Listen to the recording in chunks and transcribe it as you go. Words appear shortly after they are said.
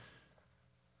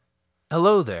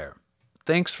Hello there.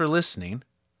 Thanks for listening.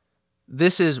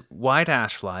 This is White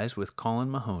Ash Flies with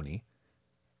Colin Mahoney,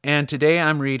 and today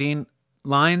I'm reading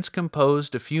Lines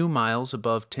Composed a Few Miles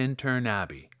Above Tintern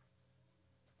Abbey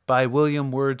by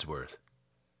William Wordsworth.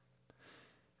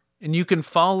 And you can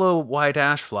follow White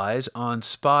Ash Flies on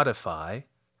Spotify,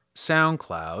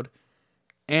 SoundCloud,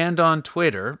 and on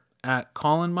Twitter at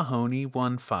Colin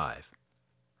Mahoney15.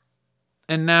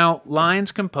 And now,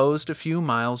 Lines Composed a Few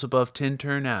Miles Above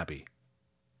Tintern Abbey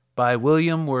by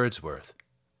William Wordsworth.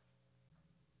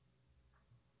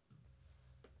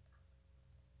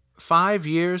 5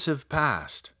 years have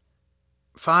passed,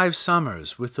 5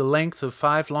 summers with the length of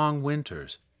 5 long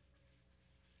winters,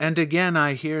 and again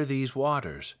I hear these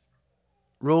waters,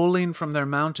 rolling from their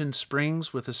mountain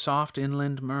springs with a soft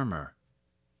inland murmur.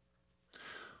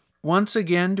 Once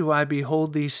again do I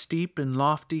behold these steep and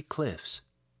lofty cliffs,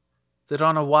 that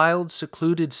on a wild,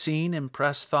 secluded scene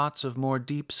impress thoughts of more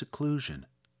deep seclusion,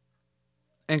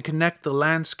 and connect the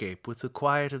landscape with the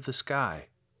quiet of the sky.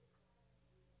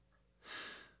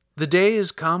 The day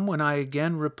is come when I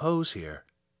again repose here,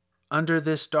 under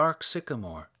this dark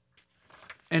sycamore,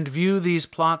 and view these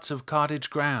plots of cottage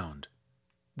ground,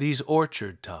 these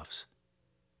orchard tufts,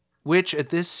 which at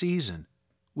this season,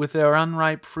 with their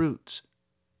unripe fruits,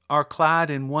 are clad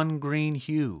in one green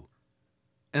hue,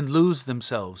 and lose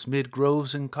themselves mid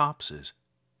groves and copses.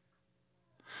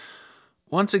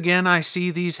 Once again I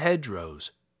see these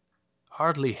hedgerows,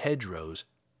 hardly hedgerows,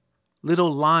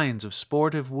 little lines of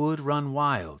sportive wood run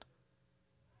wild.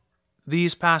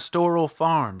 These pastoral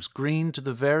farms green to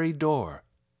the very door,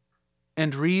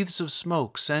 and wreaths of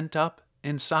smoke sent up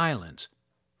in silence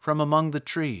from among the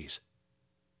trees.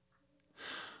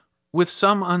 With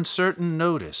some uncertain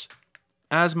notice,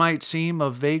 as might seem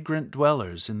of vagrant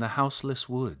dwellers in the houseless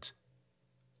woods,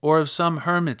 or of some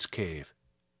hermit's cave,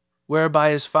 where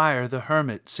by his fire the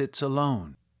hermit sits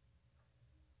alone.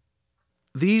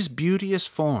 These beauteous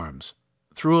forms,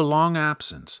 through a long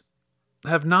absence,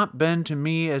 have not been to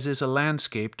me as is a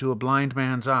landscape to a blind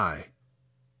man's eye,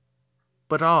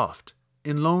 but oft,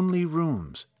 in lonely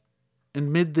rooms,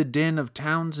 and mid the din of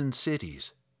towns and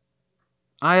cities,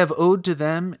 I have owed to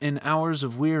them in hours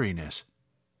of weariness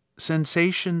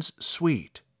sensations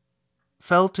sweet,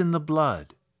 felt in the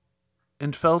blood,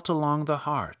 and felt along the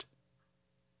heart,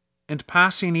 and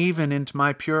passing even into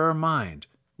my purer mind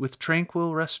with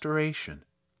tranquil restoration.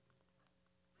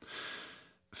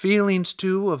 Feelings,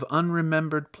 too, of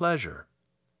unremembered pleasure,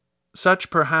 such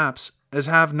perhaps as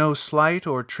have no slight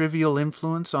or trivial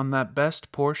influence on that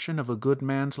best portion of a good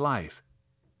man's life,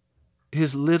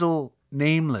 his little,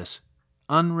 nameless,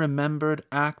 unremembered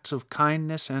acts of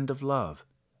kindness and of love.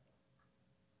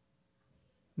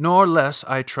 Nor less,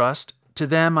 I trust, to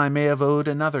them I may have owed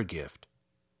another gift,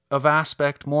 of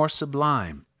aspect more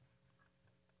sublime,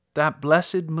 that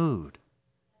blessed mood,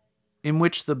 in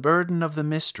which the burden of the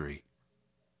mystery,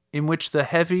 in which the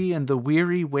heavy and the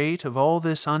weary weight of all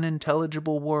this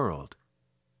unintelligible world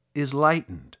is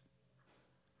lightened.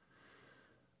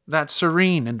 That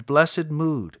serene and blessed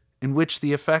mood in which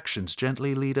the affections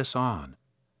gently lead us on,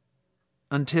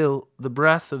 until the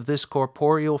breath of this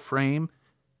corporeal frame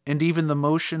and even the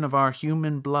motion of our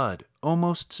human blood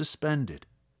almost suspended,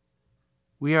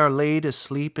 we are laid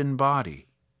asleep in body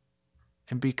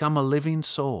and become a living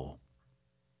soul.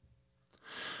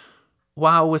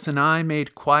 While with an eye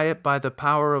made quiet by the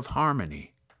power of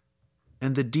harmony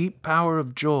and the deep power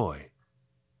of joy,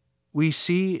 we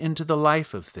see into the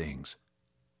life of things.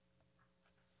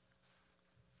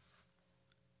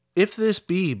 If this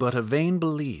be but a vain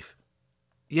belief,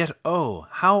 yet oh,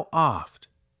 how oft,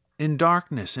 in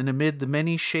darkness and amid the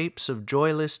many shapes of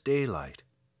joyless daylight,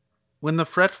 when the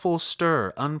fretful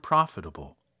stir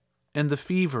unprofitable, and the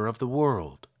fever of the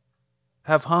world,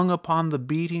 have hung upon the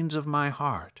beatings of my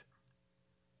heart,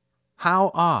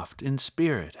 how oft in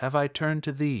spirit have I turned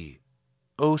to thee,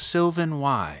 O sylvan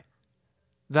Wye,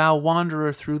 thou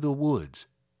wanderer through the woods,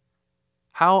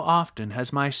 how often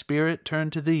has my spirit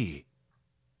turned to thee?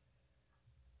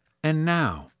 And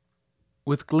now,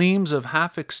 with gleams of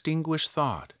half-extinguished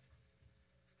thought,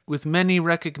 with many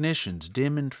recognitions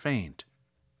dim and faint,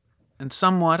 and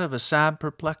somewhat of a sad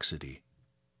perplexity,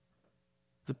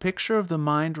 the picture of the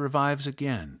mind revives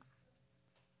again.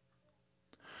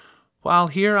 While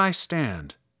here I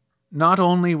stand, not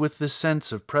only with the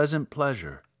sense of present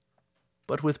pleasure,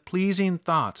 but with pleasing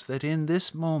thoughts that in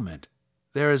this moment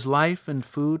there is life and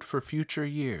food for future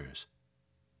years.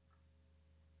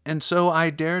 And so I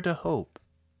dare to hope,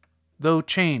 though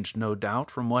changed no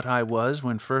doubt from what I was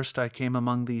when first I came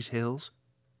among these hills,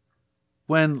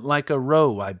 when like a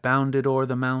roe I bounded o'er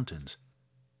the mountains,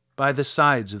 by the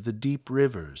sides of the deep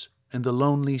rivers and the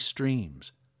lonely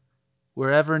streams,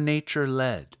 wherever nature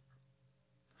led.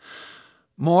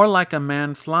 More like a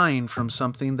man flying from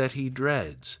something that he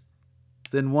dreads,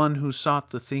 than one who sought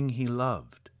the thing he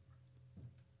loved.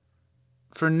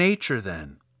 For nature,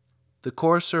 then, the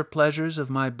coarser pleasures of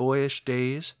my boyish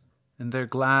days, and their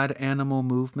glad animal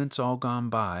movements all gone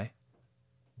by,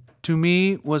 to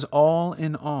me was all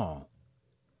in all.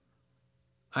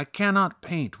 I cannot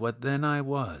paint what then I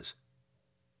was.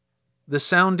 The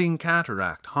sounding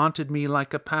cataract haunted me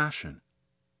like a passion.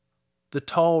 The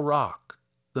tall rock,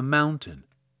 the mountain,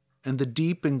 and the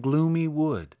deep and gloomy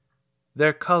wood,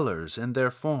 their colors and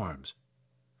their forms,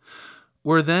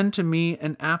 were then to me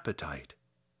an appetite,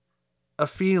 a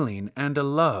feeling and a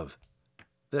love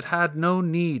that had no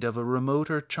need of a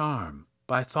remoter charm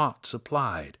by thought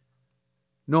supplied,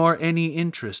 nor any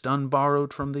interest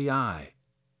unborrowed from the eye.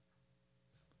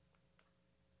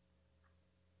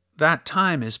 That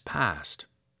time is past,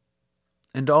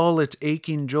 and all its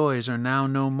aching joys are now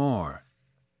no more,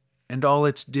 and all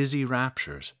its dizzy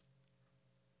raptures.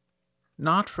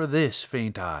 Not for this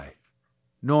faint I,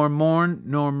 nor mourn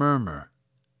nor murmur.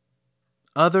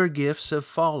 Other gifts have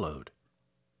followed.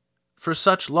 For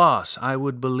such loss I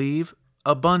would believe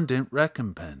abundant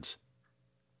recompense.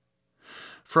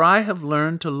 For I have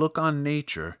learned to look on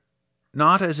nature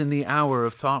not as in the hour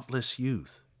of thoughtless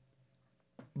youth,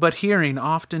 but hearing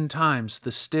oftentimes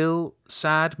the still,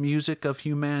 sad music of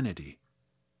humanity,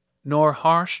 nor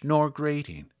harsh nor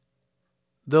grating,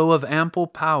 though of ample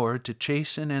power to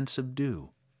chasten and subdue.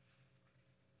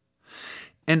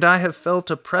 And I have felt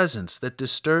a presence that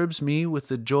disturbs me with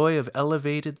the joy of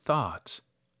elevated thoughts,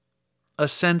 a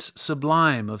sense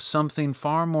sublime of something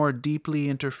far more deeply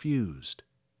interfused,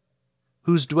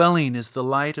 whose dwelling is the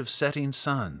light of setting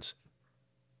suns,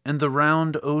 and the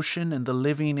round ocean and the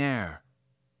living air,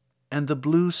 and the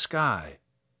blue sky,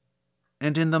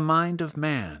 and in the mind of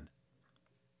man,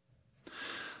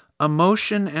 a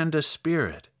motion and a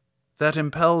spirit that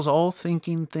impels all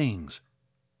thinking things,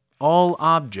 all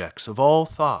objects of all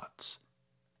thoughts,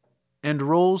 and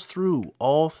rolls through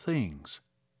all things.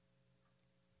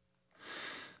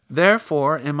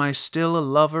 Therefore am I still a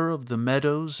lover of the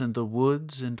meadows and the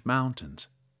woods and mountains,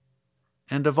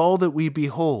 and of all that we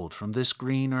behold from this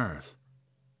green earth,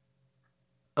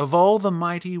 of all the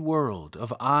mighty world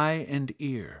of eye and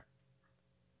ear,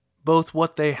 both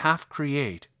what they half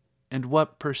create and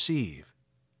what perceive,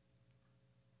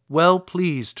 well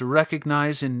pleased to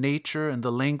recognize in nature and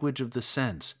the language of the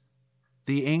sense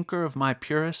the anchor of my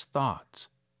purest thoughts,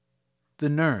 the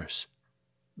nurse,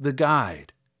 the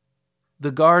guide,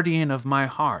 the guardian of my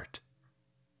heart,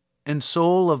 and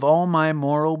soul of all my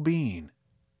moral being.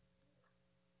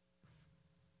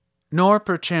 Nor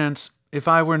perchance, if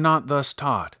I were not thus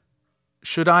taught,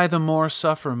 should I the more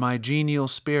suffer my genial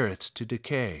spirits to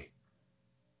decay.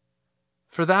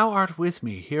 For thou art with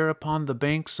me here upon the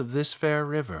banks of this fair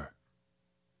river.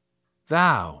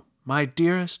 Thou, my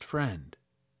dearest friend,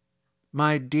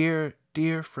 my dear,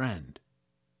 dear friend.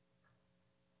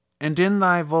 And in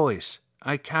thy voice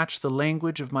I catch the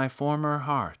language of my former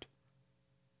heart,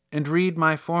 and read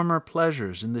my former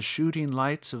pleasures in the shooting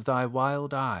lights of thy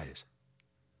wild eyes.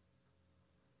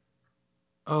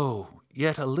 Oh,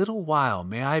 yet a little while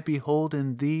may I behold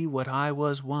in thee what I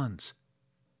was once,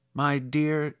 my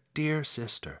dear, dear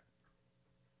sister.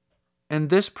 And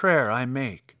this prayer I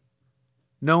make,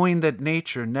 knowing that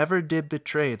nature never did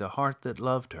betray the heart that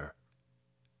loved her.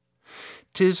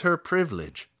 'Tis her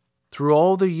privilege, through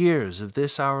all the years of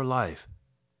this our life,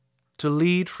 to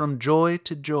lead from joy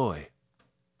to joy.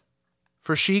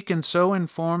 For she can so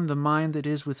inform the mind that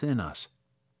is within us,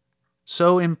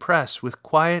 so impress with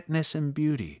quietness and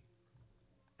beauty,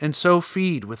 and so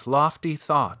feed with lofty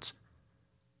thoughts,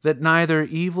 that neither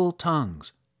evil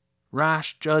tongues,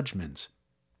 rash judgments,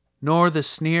 nor the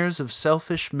sneers of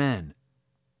selfish men,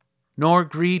 nor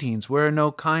greetings where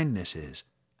no kindness is,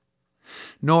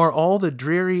 nor all the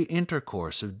dreary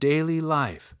intercourse of daily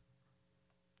life,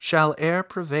 shall e'er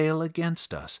prevail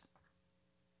against us,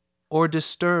 or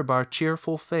disturb our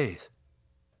cheerful faith,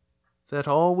 that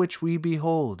all which we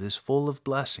behold is full of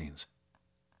blessings.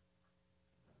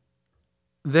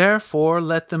 Therefore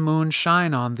let the moon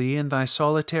shine on thee in thy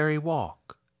solitary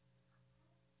walk,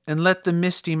 and let the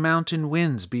misty mountain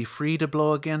winds be free to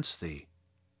blow against thee.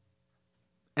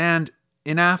 And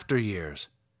in after years,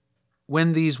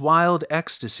 when these wild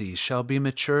ecstasies shall be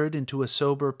matured into a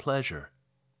sober pleasure,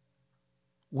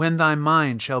 when thy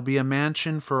mind shall be a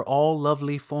mansion for all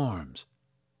lovely forms,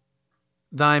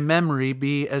 thy memory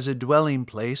be as a dwelling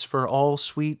place for all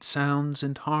sweet sounds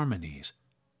and harmonies.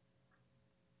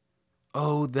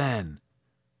 Oh, then,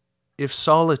 if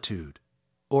solitude,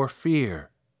 or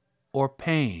fear, or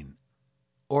pain,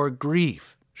 or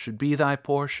grief should be thy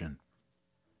portion?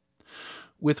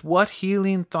 With what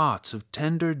healing thoughts of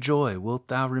tender joy wilt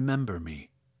thou remember me,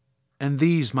 and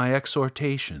these my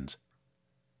exhortations?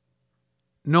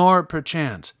 Nor,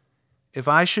 perchance, if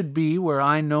I should be where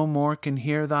I no more can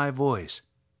hear thy voice,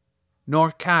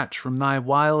 nor catch from thy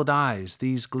wild eyes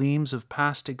these gleams of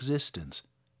past existence,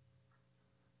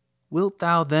 wilt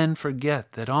thou then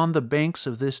forget that on the banks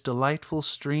of this delightful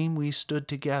stream we stood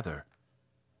together,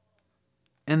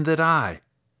 and that I,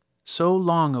 so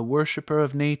long a worshipper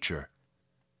of nature,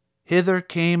 hither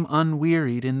came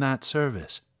unwearied in that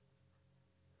service?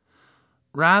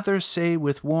 Rather say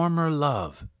with warmer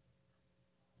love,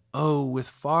 oh, with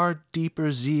far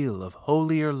deeper zeal of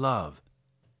holier love.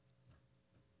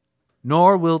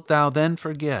 Nor wilt thou then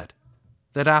forget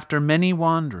that after many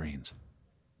wanderings,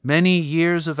 many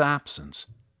years of absence,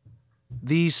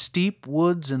 these steep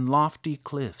woods and lofty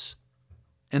cliffs,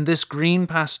 and this green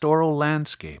pastoral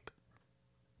landscape,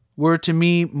 were to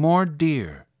me more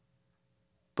dear,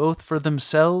 both for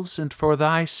themselves and for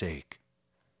thy sake,